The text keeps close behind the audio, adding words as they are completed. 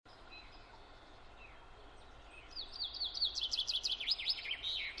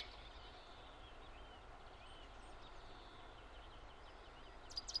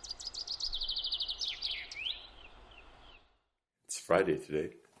Friday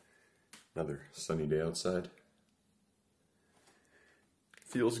today. Another sunny day outside.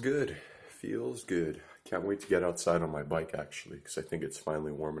 Feels good. Feels good. Can't wait to get outside on my bike actually, because I think it's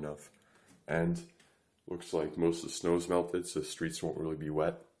finally warm enough. And looks like most of the snow's melted, so the streets won't really be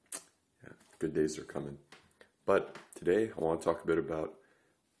wet. Yeah, good days are coming. But today I want to talk a bit about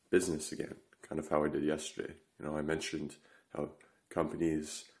business again, kind of how I did yesterday. I mentioned how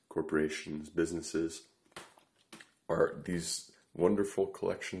companies, corporations, businesses are these wonderful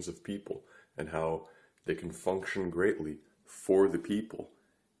collections of people and how they can function greatly for the people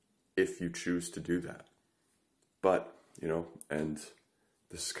if you choose to do that. But, and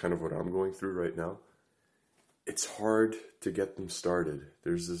this is kind of what I'm going through right now. It's hard to get them started.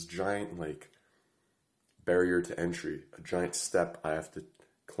 There's this giant, barrier to entry, a giant step I have to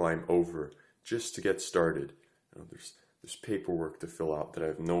climb over just to get started. There's paperwork to fill out that I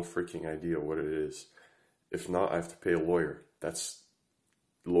have no freaking idea what it is. If not, I have to pay a lawyer.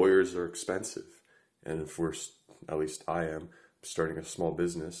 Lawyers are expensive. And if at least I am, starting a small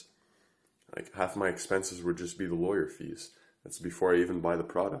business, half my expenses would just be the lawyer fees. That's before I even buy the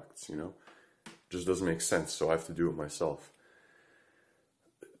products, It just doesn't make sense, so I have to do it myself.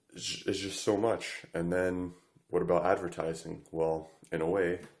 It's just so much. And then, what about advertising? Well, in a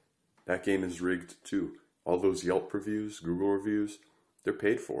way, that game is rigged too. All those Yelp reviews, Google reviews, they're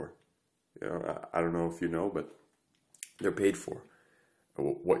paid for. I don't know if you know, but they're paid for.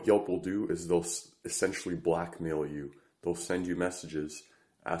 What Yelp will do is they'll essentially blackmail you. They'll send you messages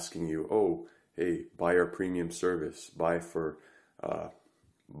asking you, oh, hey, buy our premium service, buy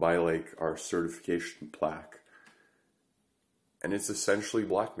our certification plaque. And it's essentially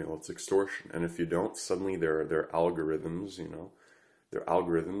blackmail, it's extortion. And if you don't, suddenly their algorithms, their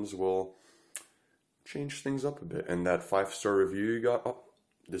algorithms will change things up a bit. And that 5-star review you got,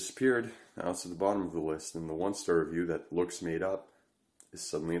 disappeared. Now it's at the bottom of the list. And the 1-star review that looks made up is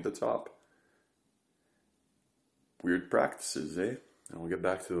suddenly at the top. Weird practices, eh? And we'll get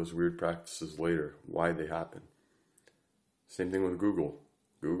back to those weird practices later, why they happen. Same thing with Google.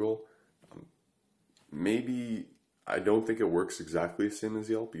 Google, maybe, I don't think it works exactly the same as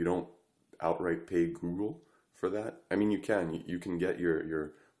Yelp. You don't outright pay Google for that. I mean, you can. You can get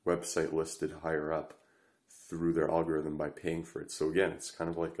your website listed higher up through their algorithm by paying for it. So again, it's kind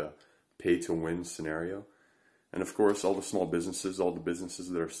of like a pay-to-win scenario. And of course, all the small businesses, all the businesses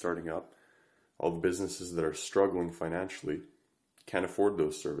that are starting up, all the businesses that are struggling financially can't afford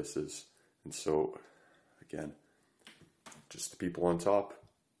those services. And so, again, just the people on top,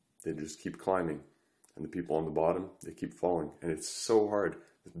 they just keep climbing. And the people on the bottom, they keep falling. And it's so hard.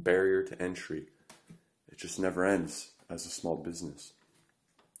 The barrier to entry, it just never ends as a small business.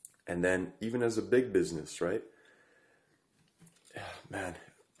 And then even as a big business, right? Man,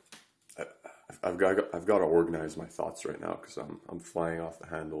 I've got to organize my thoughts right now because I'm flying off the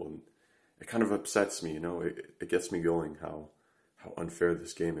handle, and it kind of upsets me. It gets me going how unfair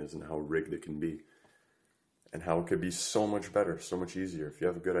this game is and how rigged it can be, and how it could be so much better, so much easier. If you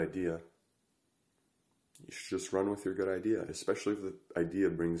have a good idea, you should just run with your good idea, especially if the idea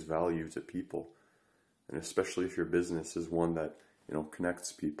brings value to people, and especially if your business is one that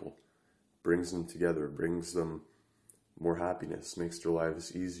connects people, brings them together, brings them more happiness, makes their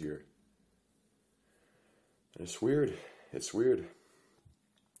lives easier. And it's weird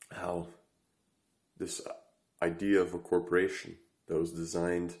how this idea of a corporation that was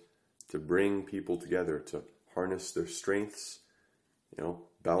designed to bring people together, to harness their strengths,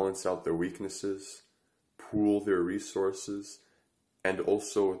 balance out their weaknesses, pool their resources, and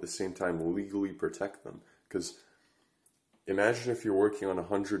also at the same time legally protect them. Because imagine if you're working on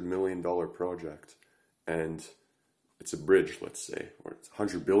 $100 million project and it's a bridge, let's say, or it's a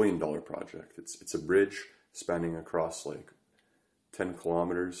 $100 billion project. It's a bridge spanning across 10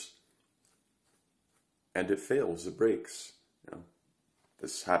 kilometers, and it fails, it breaks.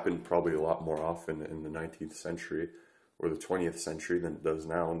 This happened probably a lot more often in the 19th century or the 20th century than it does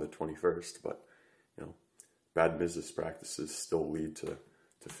now in the 21st, but bad business practices still lead to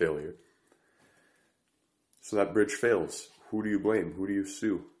failure. So that bridge fails. Who do you blame? Who do you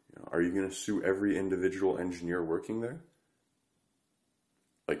sue? Are you going to sue every individual engineer working there?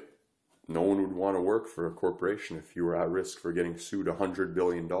 No one would want to work for a corporation if you were at risk for getting sued $100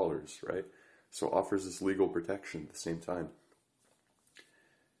 billion, right? So it offers this legal protection at the same time.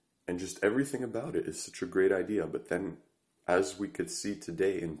 And just everything about it is such a great idea. But then, as we could see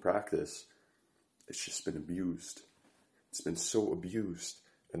today in practice, it's just been abused. It's been so abused.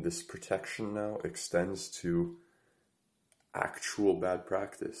 And this protection now extends to actual bad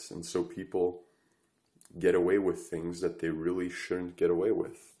practice. And so people get away with things that they really shouldn't get away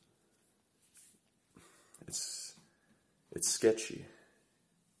with. it's sketchy.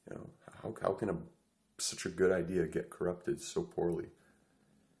 You know, how can such a good idea get corrupted so poorly?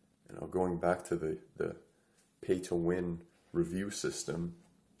 You know, going back to the pay-to-win review system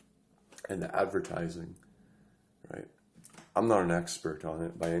and the advertising, right? I'm not an expert on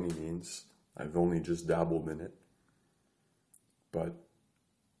it by any means. I've only just dabbled in it. But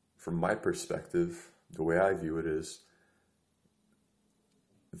from my perspective, the way I view it is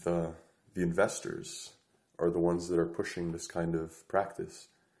the investors are the ones that are pushing this kind of practice.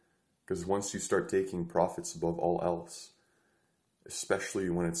 Because once you start taking profits above all else, especially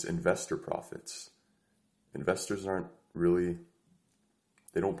when it's investor profits, investors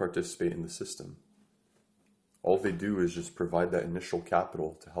they don't participate in the system. All they do is just provide that initial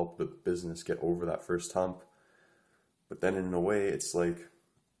capital to help the business get over that first hump. But then in a way, it's like,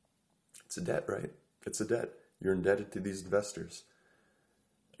 it's a debt, right? It's a debt. You're indebted to these investors.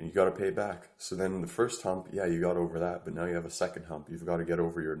 And you got to pay back. So then the first hump, yeah, you got over that, but now you have a second hump. You've got to get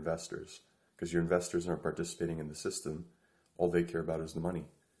over your investors. Because your investors aren't participating in the system. All they care about is the money.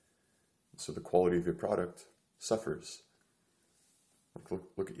 So the quality of your product suffers.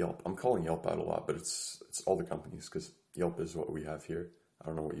 Look at Yelp. I'm calling Yelp out a lot, but it's all the companies, because Yelp is what we have here. I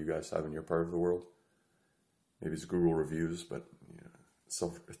don't know what you guys have in your part of the world. Maybe it's Google reviews, but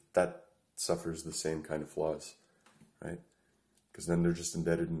so that suffers the same kind of flaws, right? Because then they're just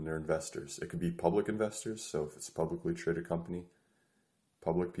indebted in their investors. It could be public investors, so if it's a publicly traded company,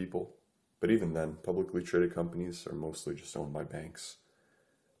 public people. But even then, publicly traded companies are mostly just owned by banks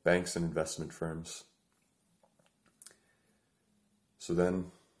and investment firms. So then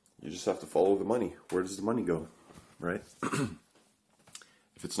you just have to follow the money. Where does the money go, right?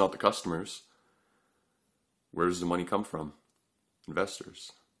 If it's not the customers, where does the money come from?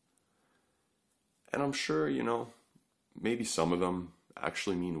 Investors. And I'm sure, maybe some of them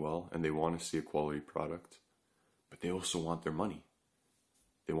actually mean well and they want to see a quality product, but they also want their money.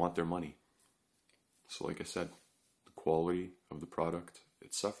 They want their money. So like I said, the quality of the product,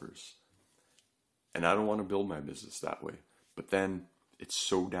 it suffers. And I don't want to build my business that way. But then it's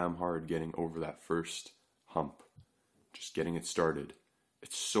so damn hard getting over that first hump, just getting it started.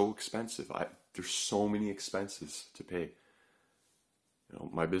 It's so expensive. There's so many expenses to pay.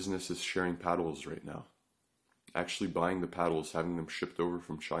 My business is sharing paddles right now. Actually buying the paddles, having them shipped over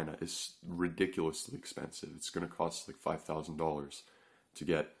from China is ridiculously expensive. It's going to cost like $5,000 to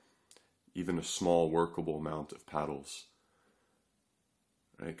get even a small workable amount of paddles,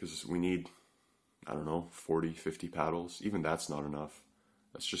 right? Because we need, 40, 50 paddles. Even that's not enough.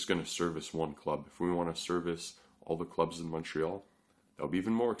 That's just going to service one club. If we want to service all the clubs in Montreal, that'll be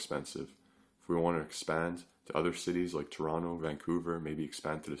even more expensive. If we want to expand to other cities like Toronto, Vancouver, maybe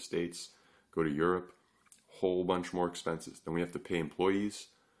expand to the States, go to Europe, whole bunch more expenses. Then we have to pay employees,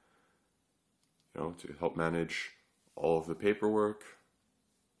 to help manage all of the paperwork,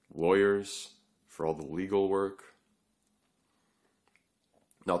 lawyers for all the legal work,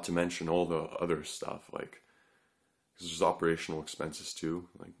 not to mention all the other stuff, like, because there's operational expenses too,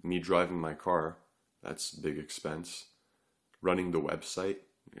 like me driving my car, that's a big expense. Running the website,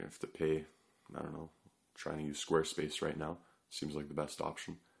 you have to pay, trying to use Squarespace right now, seems like the best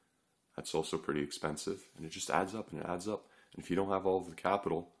option. That's also pretty expensive, and it just adds up and it adds up. And if you don't have all of the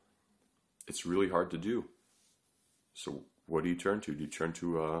capital, it's really hard to do. So what do you turn to? Do you turn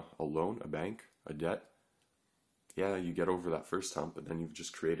to a loan, a bank, a debt? Yeah, you get over that first hump, but then you've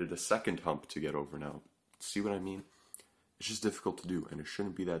just created a second hump to get over now. See what I mean? It's just difficult to do, and it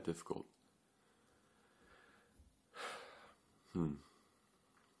shouldn't be that difficult. And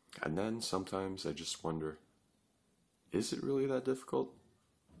then sometimes I just wonder, is it really that difficult?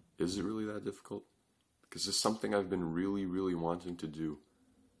 Is it really that difficult? Because it's something I've been really, really wanting to do.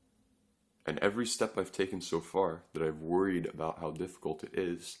 And every step I've taken so far that I've worried about how difficult it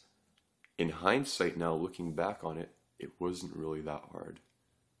is, in hindsight now, looking back on it, it wasn't really that hard.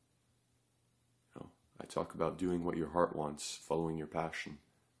 I talk about doing what your heart wants, following your passion.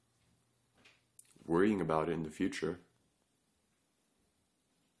 Worrying about it in the future,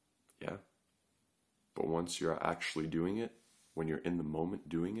 yeah. But once you're actually doing it, when you're in the moment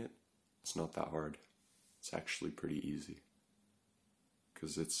doing it, it's not that hard. It's actually pretty easy.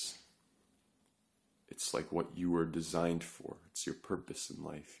 Because it's like what you were designed for. It's your purpose in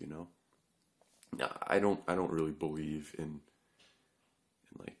life, Now, I don't really believe in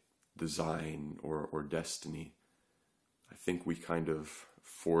like design or destiny. I think we kind of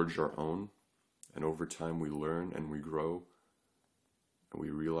forge our own, and over time we learn and we grow and we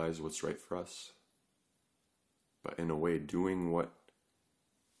realize what's right for us. But in a way, doing what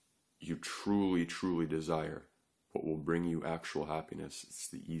you truly, truly desire, what will bring you actual happiness, it's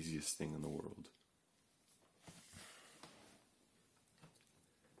the easiest thing in the world.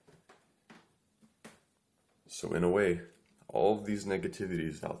 So in a way, all of these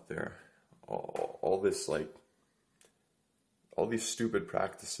negativities out there, all this like, all these stupid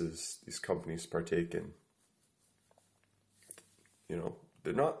practices these companies partake in, you know,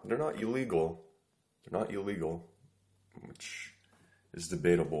 they're not illegal. They're not illegal, which is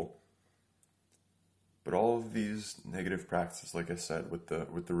debatable. But all of these negative practices, like I said, with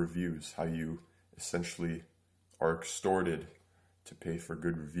the reviews, how you essentially are extorted to pay for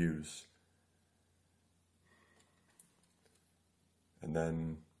good reviews. And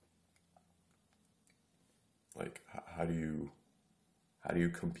then, like, how do you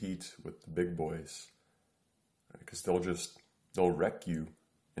compete with the big boys? Because they'll wreck you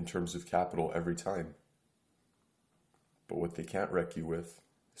in terms of capital every time. But what they can't wreck you with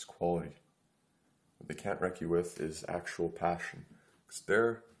is quality. What they can't wreck you with is actual passion. Because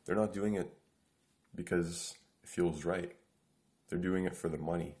they're not doing it because it feels right. They're doing it for the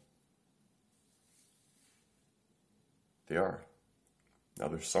money. They are. Now,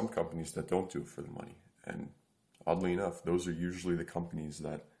 there's some companies that don't do it for the money. And oddly enough, those are usually the companies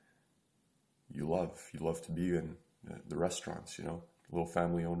that you love. You love to be in the restaurants, you know, little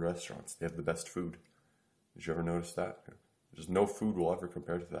family-owned restaurants. They have the best food. Did you ever notice that? There's no food will ever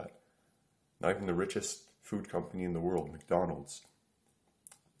compare to that. Not even the richest food company in the world, McDonald's.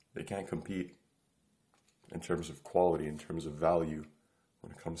 They can't compete in terms of quality, in terms of value,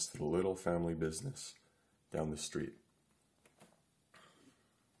 when it comes to the little family business down the street.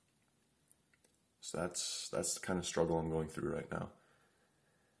 So that's the kind of struggle I'm going through right now.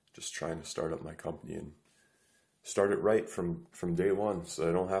 Just trying to start up my company and start it right from day one, so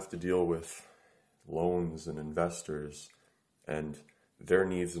I don't have to deal with loans and investors and their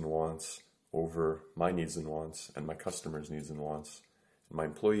needs and wants over my needs and wants and my customers' needs and wants and my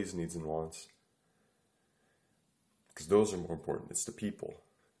employees' needs and wants. Because those are more important. It's the people.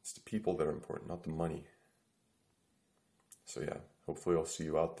 It's the people that are important, not the money. So yeah, hopefully I'll see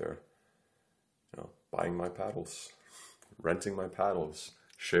you out there, you know, buying my paddles, renting my paddles,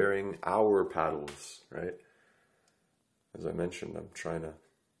 sharing our paddles, right? As I mentioned, I'm trying to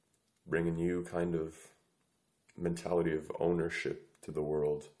bring a new kind of mentality of ownership to the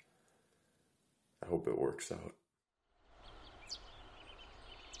world. I hope it works out.